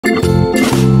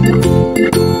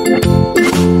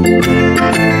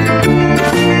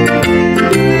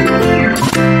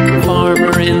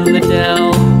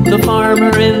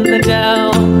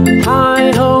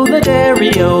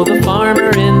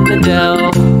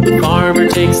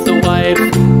takes the wife.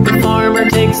 The farmer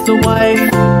takes the wife.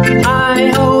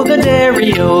 Hi-ho, the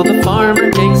dairy-o, the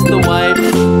farmer takes the wife.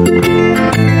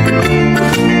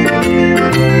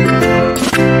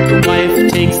 The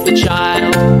wife takes the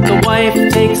child. The wife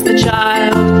takes the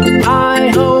child.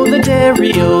 Hi-ho, the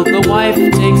dairy-o, the wife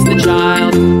takes the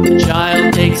child. The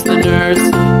child takes the nurse.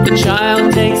 The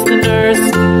child takes the nurse.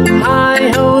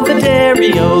 Hi-ho, the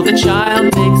dairy-o, the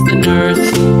child takes the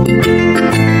nurse.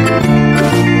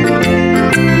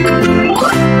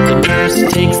 The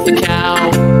nurse takes the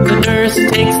cow. The nurse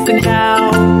takes the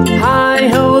cow.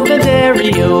 Hi-ho, the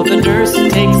dairy-o, the nurse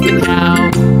takes the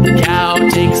cow. The cow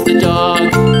takes the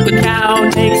dog. The cow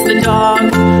takes the dog.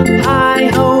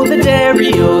 Hi-ho, the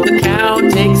dairy-o, the cow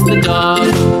takes the dog.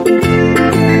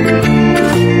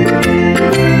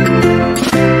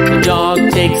 The dog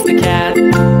takes the cat.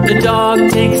 The dog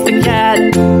takes the cat.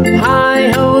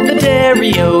 Hi-ho, the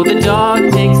dairy-o, the dog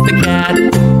takes the cat.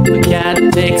 The cat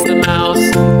takes the mouse.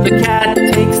 The cat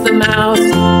takes the mouse.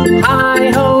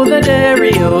 Hi-ho, the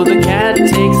dairy-o, the cat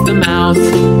takes the mouse.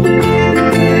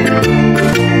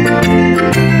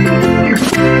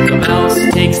 The mouse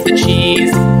takes the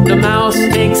cheese. The mouse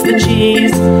takes the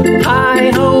cheese.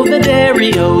 Hi-ho, the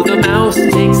dairy-o, the mouse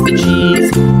takes the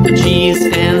cheese. The cheese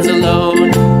stands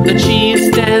alone. The cheese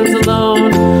stands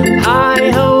alone.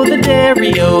 Hi-ho, the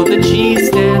dairy-o, the cheese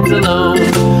stands alone.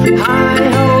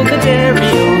 Hi-ho, the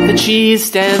dairy-o, the cheese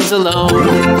stands alone.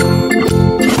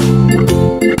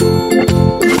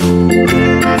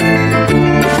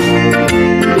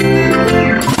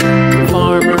 The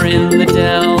farmer in the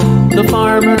dell. The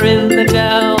farmer in the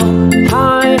dell.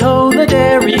 Hi-ho, the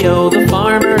dairy-o, the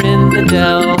farmer in the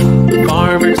dell. The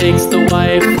farmer takes the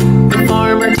wife. The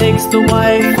farmer takes the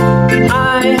wife.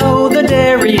 Hi-ho, the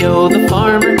dairy-o, the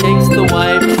farmer takes the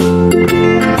wife.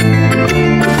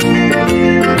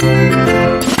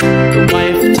 The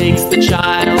wife takes the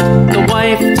child. The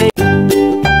wife takes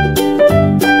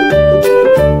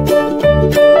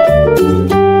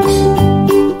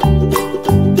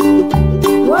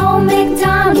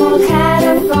McDonald had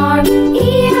a farm,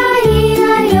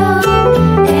 E-I-E-I-O.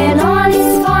 And on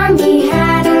his farm he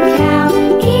had a cow,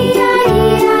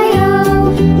 E-I-E-I-O.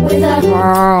 With a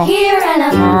here and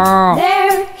a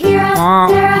there, here a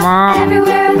there,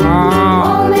 everywhere.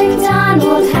 Old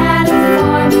MacDonald had a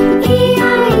farm,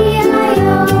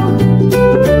 E-I-E-I-O.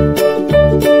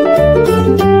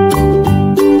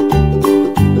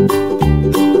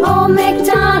 Old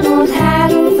MacDonald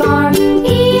had a farm,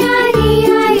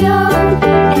 E-I-E-I-O.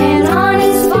 And on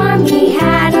his farm he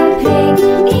had a pig,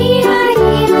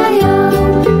 E-I-E-I-O.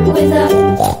 With a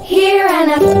here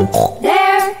and a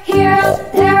there, here a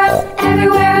there,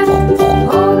 everywhere.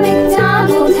 Old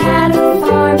MacDonald had a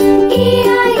farm,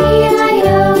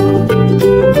 E-I-E-I-O.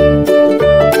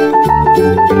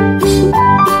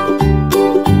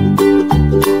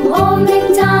 Old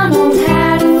MacDonald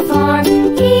had a farm,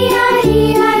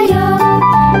 E-I-E-I-O.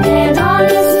 And on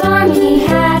his farm he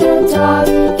had a dog,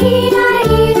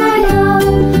 E-I-E-I-O.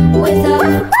 With a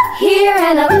here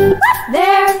and a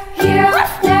there,